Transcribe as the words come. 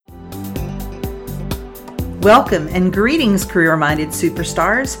Welcome and greetings, career-minded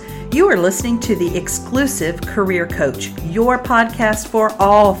superstars. You are listening to the exclusive Career Coach, your podcast for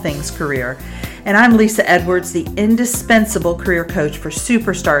all things career. And I'm Lisa Edwards, the indispensable career coach for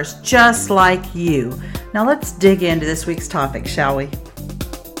superstars just like you. Now let's dig into this week's topic, shall we?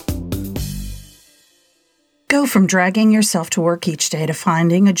 Go from dragging yourself to work each day to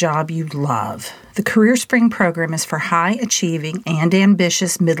finding a job you love. The Career Spring program is for high-achieving and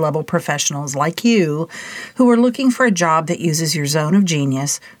ambitious mid-level professionals like you who are looking for a job that uses your zone of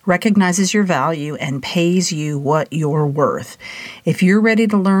genius, recognizes your value, and pays you what you're worth. If you're ready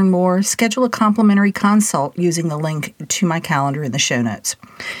to learn more, schedule a complimentary consult using the link to my calendar in the show notes.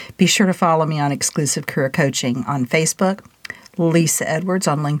 Be sure to follow me on Exclusive Career Coaching on Facebook, Lisa Edwards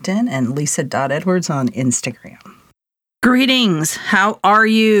on LinkedIn, and Lisa.Edwards on Instagram. Greetings. How are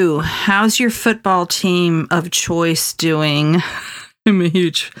you? How's your football team of choice doing? I'm a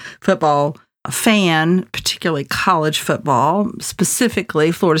huge football fan, particularly college football,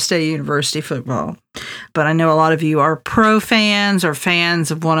 specifically Florida State University football. But I know a lot of you are pro fans or fans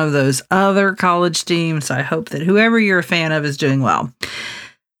of one of those other college teams. I hope that whoever you're a fan of is doing well.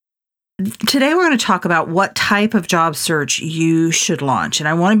 Today, we're going to talk about what type of job search you should launch. And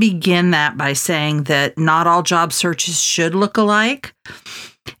I want to begin that by saying that not all job searches should look alike.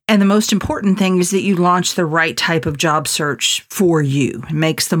 And the most important thing is that you launch the right type of job search for you. It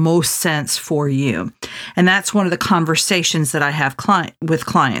makes the most sense for you. And that's one of the conversations that I have with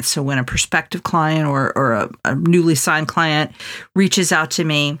clients. So when a prospective client or a newly signed client reaches out to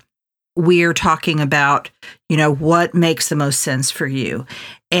me, we're talking about, what makes the most sense for you.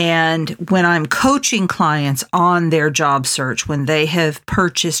 And when I'm coaching clients on their job search, when they have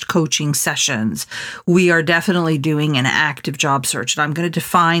purchased coaching sessions, we are definitely doing an active job search. And I'm going to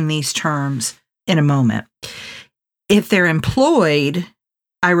define these terms in a moment. If they're employed,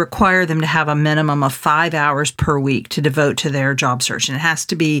 I require them to have a minimum of 5 hours per week to devote to their job search. And it has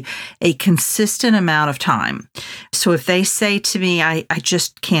to be a consistent amount of time. So if they say to me, I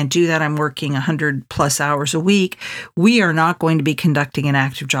just can't do that, I'm working 100 plus hours a week, we are not going to be conducting an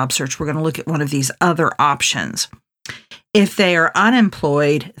active job search. We're going to look at one of these other options. If they are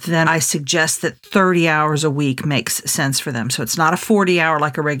unemployed, then I suggest that 30 hours a week makes sense for them. So it's not a 40-hour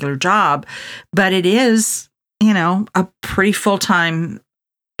like a regular job, but it is, a pretty full-time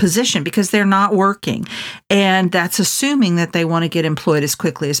position because they're not working. And that's assuming that they want to get employed as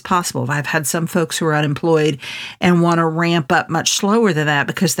quickly as possible. I've had some folks who are unemployed and want to ramp up much slower than that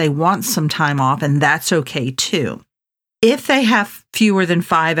because they want some time off, and that's okay too. If they have fewer than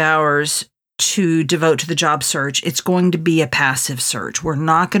 5 hours to devote to the job search, it's going to be a passive search. We're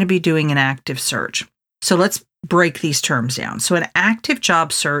not going to be doing an active search. So let's break these terms down. So an active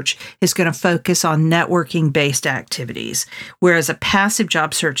job search is going to focus on networking-based activities, whereas a passive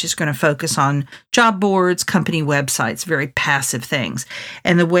job search is going to focus on job boards, company websites, very passive things.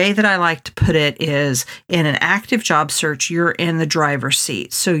 And the way that I like to put it is, in an active job search, you're in the driver's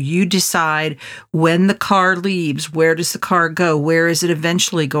seat. So you decide when the car leaves, where does the car go, where is it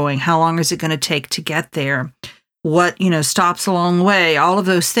eventually going, how long is it going to take to get there, what, stops along the way, all of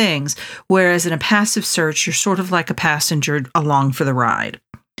those things. Whereas in a passive search, you're sort of like a passenger along for the ride.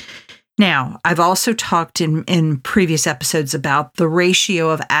 Now, I've also talked in previous episodes about the ratio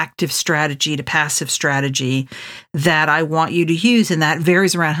of active strategy to passive strategy that I want you to use, and that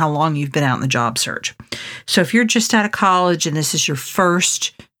varies around how long you've been out in the job search. So if you're just out of college and this is your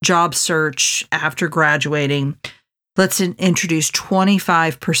first job search after graduating, let's introduce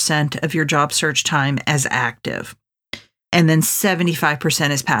 25% of your job search time as active, and then 75%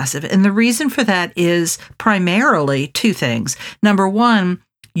 as passive. And the reason for that is primarily two things. Number one,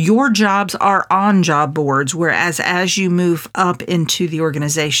 your jobs are on job boards, whereas as you move up into the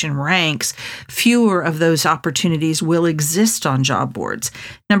organization ranks, fewer of those opportunities will exist on job boards.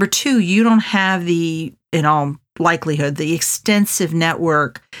 Number two, you don't have in all likelihood, the extensive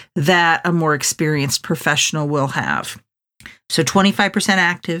network that a more experienced professional will have. So 25%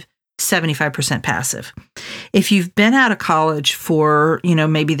 active, 75% passive. If you've been out of college for,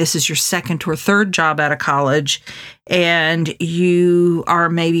 maybe this is your second or third job out of college, and you are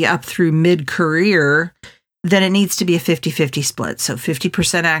maybe up through mid-career, then it needs to be a 50-50 split. So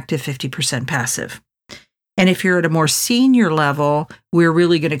 50% active, 50% passive. And if you're at a more senior level, we're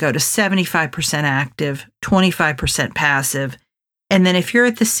really going to go to 75% active, 25% passive. And then if you're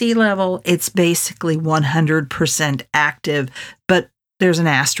at the C level, it's basically 100% active, but there's an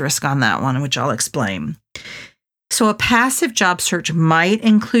asterisk on that one, which I'll explain. So a passive job search might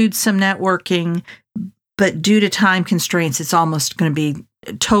include some networking, but due to time constraints, it's almost going to be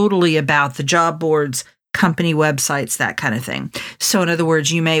totally about the job boards, company websites, that kind of thing. So in other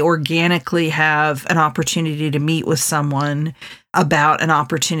words, you may organically have an opportunity to meet with someone about an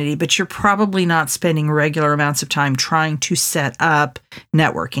opportunity, but you're probably not spending regular amounts of time trying to set up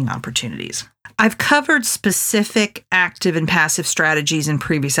networking opportunities. I've covered specific active and passive strategies in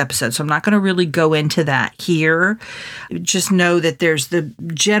previous episodes, so I'm not going to really go into that here. Just know that there's the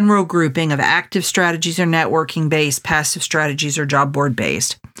general grouping of active strategies are networking-based, passive strategies are job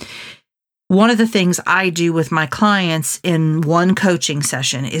board-based. One of the things I do with my clients in one coaching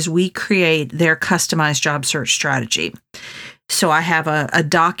session is we create their customized job search strategy. So I have a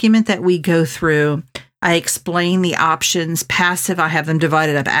document that we go through. I explain the options. Passive, I have them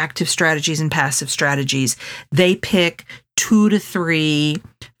divided up, active strategies and passive strategies. They pick 2 to 3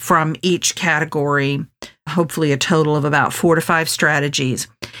 from each category, hopefully a total of about 4 to 5 strategies.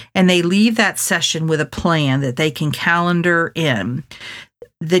 And they leave that session with a plan that they can calendar in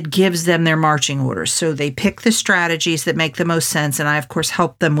that gives them their marching orders. So they pick the strategies that make the most sense, and I, of course,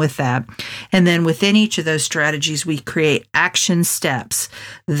 help them with that. And then within each of those strategies, we create action steps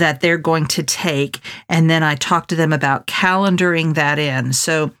that they're going to take, and then I talk to them about calendaring that in.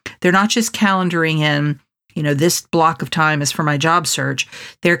 So they're not just calendaring in, this block of time is for my job search.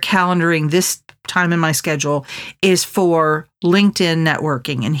 They're calendaring this time in my schedule is for LinkedIn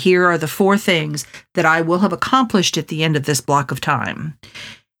networking. And here are the 4 things that I will have accomplished at the end of this block of time.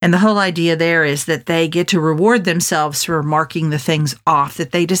 And the whole idea there is that they get to reward themselves for marking the things off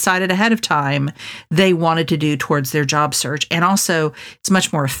that they decided ahead of time they wanted to do towards their job search. And also, it's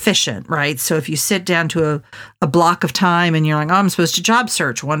much more efficient, right? So if you sit down to a block of time and you're like, oh, I'm supposed to job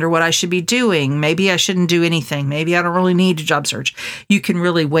search, wonder what I should be doing. Maybe I shouldn't do anything. Maybe I don't really need to job search. You can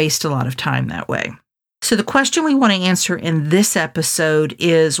really waste a lot of time that way. So the question we want to answer in this episode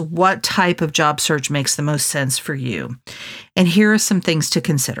is, what type of job search makes the most sense for you? And here are some things to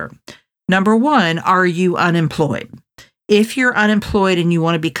consider. Number 1, are you unemployed? If you're unemployed and you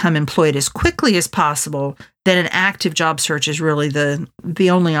want to become employed as quickly as possible, then an active job search is really the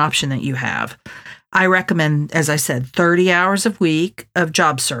only option that you have. I recommend, as I said, 30 hours a week of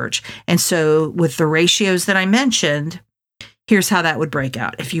job search. And so with the ratios that I mentioned, here's how that would break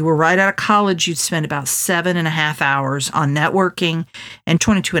out. If you were right out of college, you'd spend about 7.5 hours on networking and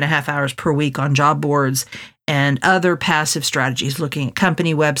 22.5 hours per week on job boards and other passive strategies, looking at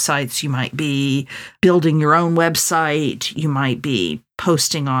company websites. You might be building your own website. You might be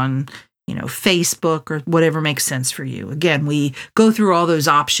posting on, Facebook or whatever makes sense for you. Again, we go through all those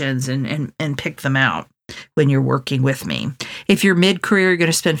options and pick them out when you're working with me. If you're mid-career, you're going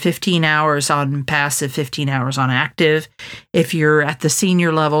to spend 15 hours on passive, 15 hours on active. If you're at the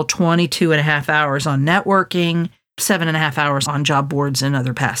senior level, 22.5 hours on networking, 7.5 hours on job boards and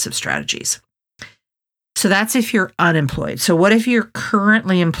other passive strategies. So that's if you're unemployed. So what if you're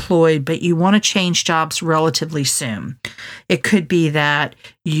currently employed, but you want to change jobs relatively soon? It could be that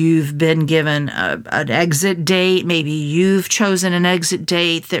you've been given an exit date. Maybe you've chosen an exit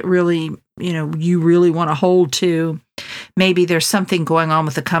date that really, you really want to hold to. Maybe there's something going on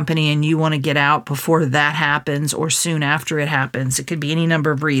with the company and you want to get out before that happens or soon after it happens. It could be any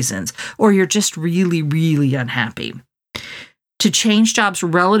number of reasons. Or you're just really, really unhappy. To change jobs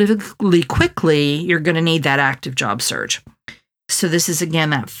relatively quickly, you're going to need that active job search. So this is,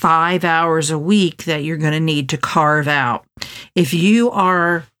 again, that 5 hours a week that you're going to need to carve out. If you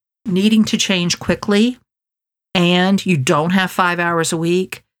are needing to change quickly and you don't have 5 hours a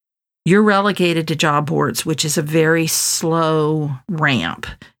week, you're relegated to job boards, which is a very slow ramp.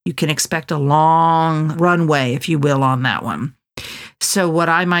 You can expect a long runway, if you will, on that one. So what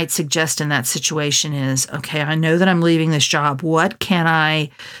I might suggest in that situation is, okay, I know that I'm leaving this job. What can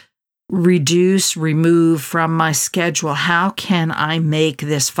I remove from my schedule? How can I make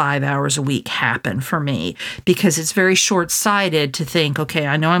this 5 hours a week happen for me? Because it's very short-sighted to think, okay,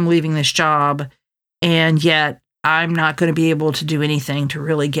 I know I'm leaving this job, and yet I'm not going to be able to do anything to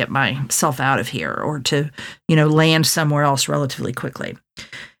really get myself out of here or to, land somewhere else relatively quickly.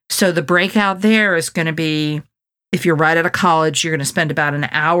 So the breakout there is going to be, if you're right out of college, you're going to spend about 1.25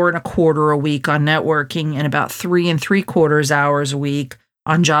 hours a week on networking and about 3 3/4 hours a week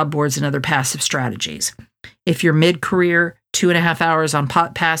on job boards and other passive strategies. If you're mid-career, 2.5 hours on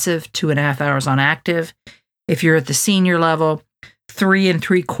passive, 2.5 hours on active. If you're at the senior level, 3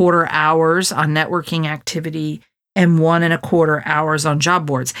 3/4 hours on networking activity and 1.25 hours on job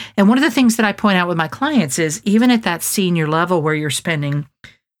boards. And one of the things that I point out with my clients is, even at that senior level where you're spending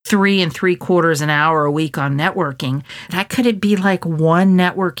 3.75 hours a week on networking, that could be like one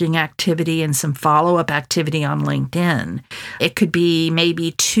networking activity and some follow-up activity on LinkedIn. It could be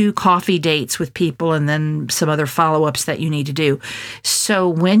maybe 2 coffee dates with people and then some other follow-ups that you need to do. So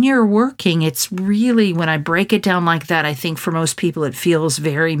when you're working, it's really, when I break it down like that, I think for most people it feels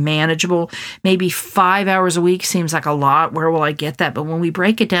very manageable. Maybe 5 hours a week seems like a lot. Where will I get that? But when we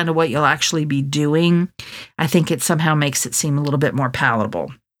break it down to what you'll actually be doing, I think it somehow makes it seem a little bit more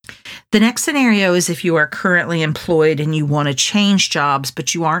palatable. The next scenario is if you are currently employed and you want to change jobs,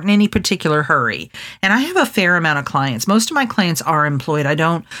 but you aren't in any particular hurry. And I have a fair amount of clients. Most of my clients are employed. I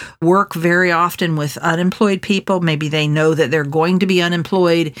don't work very often with unemployed people. Maybe they know that they're going to be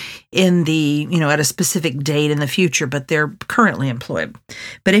unemployed in at a specific date in the future, but they're currently employed.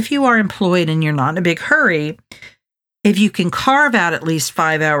 But if you are employed and you're not in a big hurry, if you can carve out at least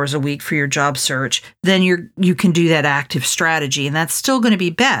 5 hours a week for your job search, then you can do that active strategy, and that's still going to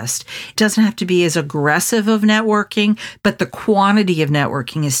be best. It doesn't have to be as aggressive of networking, but the quantity of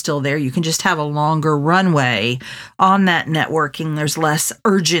networking is still there. You can just have a longer runway on that networking. There's less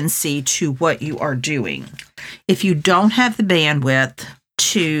urgency to what you are doing. If you don't have the bandwidth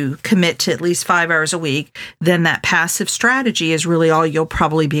to commit to at least 5 hours a week, then that passive strategy is really all you'll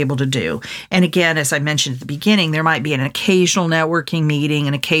probably be able to do. And again, as I mentioned at the beginning, there might be an occasional networking meeting,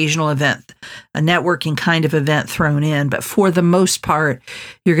 an occasional event, a networking kind of event thrown in. But for the most part,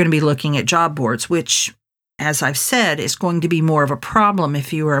 you're going to be looking at job boards, which, as I've said, is going to be more of a problem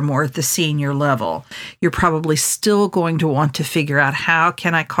if you are more at the senior level. You're probably still going to want to figure out, how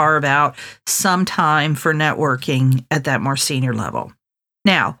can I carve out some time for networking at that more senior level?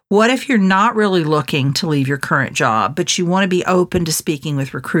 Now, what if you're not really looking to leave your current job, but you want to be open to speaking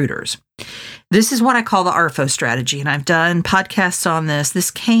with recruiters? This is what I call the ARFO strategy, and I've done podcasts on this. This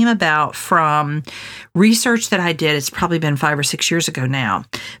came about from research that I did. It's probably been 5 or 6 years ago now.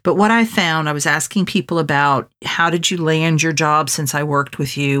 But what I found, I was asking people about, how did you land your job since I worked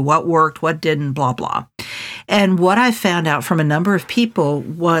with you? What worked, what didn't, blah, blah. And what I found out from a number of people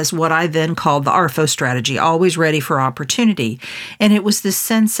was what I then called the ARFO strategy, always ready for opportunity. And it was this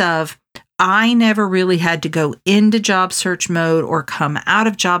sense of, I never really had to go into job search mode or come out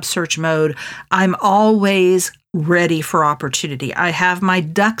of job search mode. I'm always ready for opportunity. I have my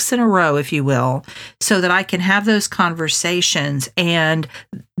ducks in a row, if you will, so that I can have those conversations. And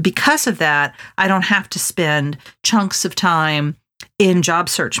because of that, I don't have to spend chunks of time in job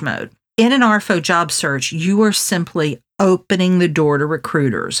search mode. In an ARFO job search, you are simply opening the door to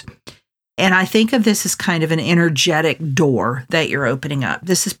recruiters. And I think of this as kind of an energetic door that you're opening up.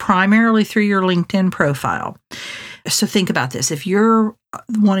 This is primarily through your LinkedIn profile. So think about this. If you're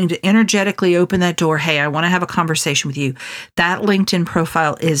wanting to energetically open that door, hey, I want to have a conversation with you, that LinkedIn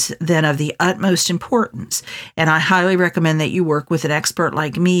profile is then of the utmost importance. And I highly recommend that you work with an expert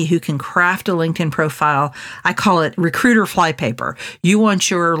like me who can craft a LinkedIn profile. I call it recruiter flypaper. You want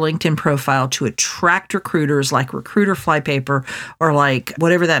your LinkedIn profile to attract recruiters like recruiter flypaper, or like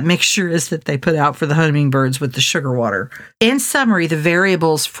whatever that mixture is that they put out for the hummingbirds with the sugar water. In summary, the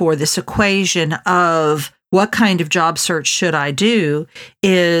variables for this equation of what kind of job search should I do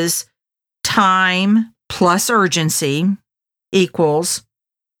is time plus urgency equals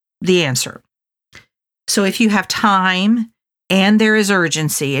the answer. So if you have time and there is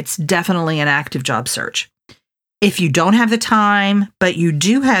urgency, it's definitely an active job search. If you don't have the time, but you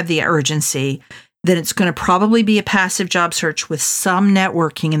do have the urgency, then it's going to probably be a passive job search with some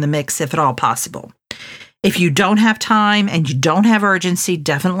networking in the mix, if at all possible. If you don't have time and you don't have urgency,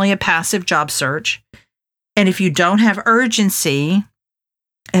 definitely a passive job search. And if you don't have urgency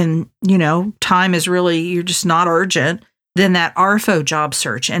and, time is really, you're just not urgent, then that ARFO job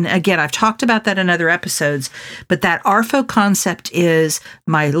search. And again, I've talked about that in other episodes, but that ARFO concept is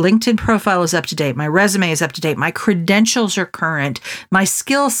my LinkedIn profile is up to date. My resume is up to date. My credentials are current. My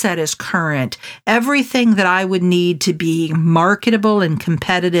skill set is current. Everything that I would need to be marketable and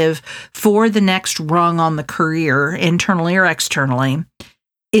competitive for the next rung on the career, internally or externally,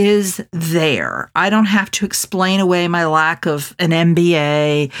 is there. I don't have to explain away my lack of an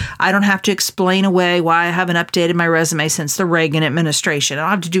MBA. I don't have to explain away why I haven't updated my resume since the Reagan administration. I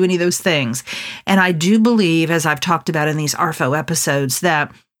don't have to do any of those things. And I do believe, as I've talked about in these ARFO episodes,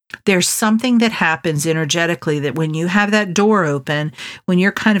 that there's something that happens energetically that when you have that door open, when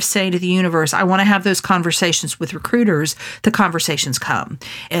you're kind of saying to the universe, I want to have those conversations with recruiters, the conversations come.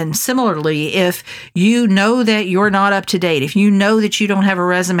 And similarly, if you know that you're not up to date, if you know that you don't have a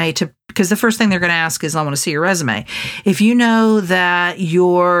resume to because the first thing they're going to ask is, I want to see your resume. If you know that you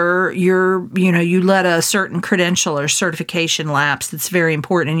let a certain credential or certification lapse that's very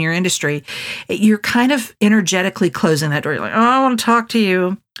important in your industry, you're kind of energetically closing that door. You're like, oh, I want to talk to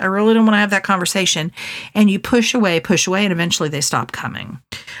you. I really don't want to have that conversation. And you push away, and eventually they stop coming.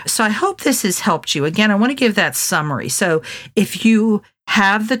 So I hope this has helped you. Again, I want to give that summary. So if you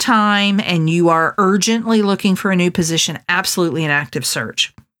have the time and you are urgently looking for a new position, absolutely an active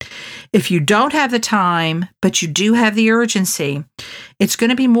search. If you don't have the time, but you do have the urgency, it's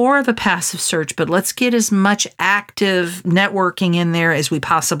going to be more of a passive search, but let's get as much active networking in there as we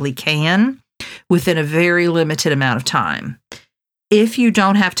possibly can within a very limited amount of time. If you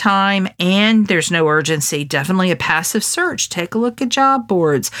don't have time and there's no urgency, definitely a passive search. Take a look at job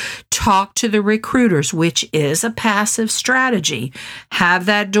boards. Talk to the recruiters, which is a passive strategy. Have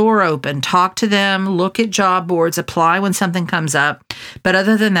that door open. Talk to them. Look at job boards. Apply when something comes up. But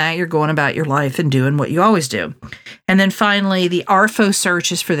other than that, you're going about your life and doing what you always do. And then finally, the ARFO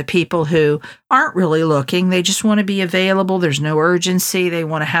search is for the people who aren't really looking. They just want to be available. There's no urgency. They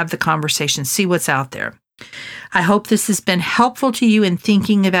want to have the conversation, see what's out there. I hope this has been helpful to you in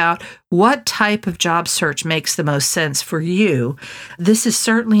thinking about what type of job search makes the most sense for you. This is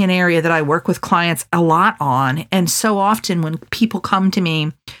certainly an area that I work with clients a lot on. And so often when people come to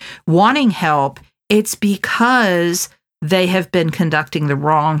me wanting help, it's because they have been conducting the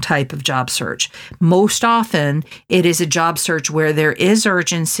wrong type of job search. Most often, it is a job search where there is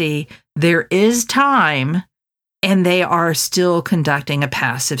urgency, there is time, and they are still conducting a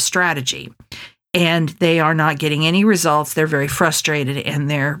passive strategy. And they are not getting any results. They're very frustrated, and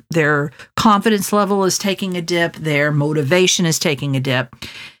their confidence level is taking a dip. Their motivation is taking a dip.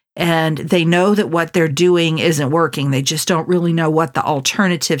 And they know that what they're doing isn't working. They just don't really know what the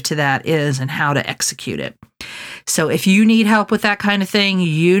alternative to that is and how to execute it. So if you need help with that kind of thing,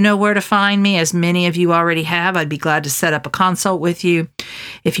 you know where to find me, as many of you already have. I'd be glad to set up a consult with you.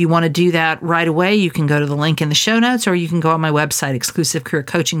 If you want to do that right away, you can go to the link in the show notes, or you can go on my website,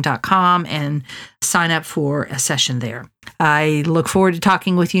 exclusivecareercoaching.com, and sign up for a session there. I look forward to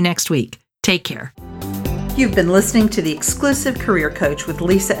talking with you next week. Take care. You've been listening to The Exclusive Career Coach with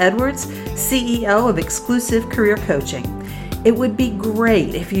Lisa Edwards, CEO of Exclusive Career Coaching. It would be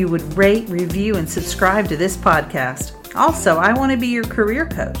great if you would rate, review, and subscribe to this podcast. Also, I want to be your career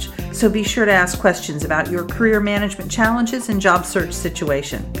coach, so be sure to ask questions about your career management challenges and job search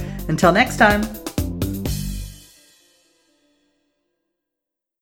situation. Until next time.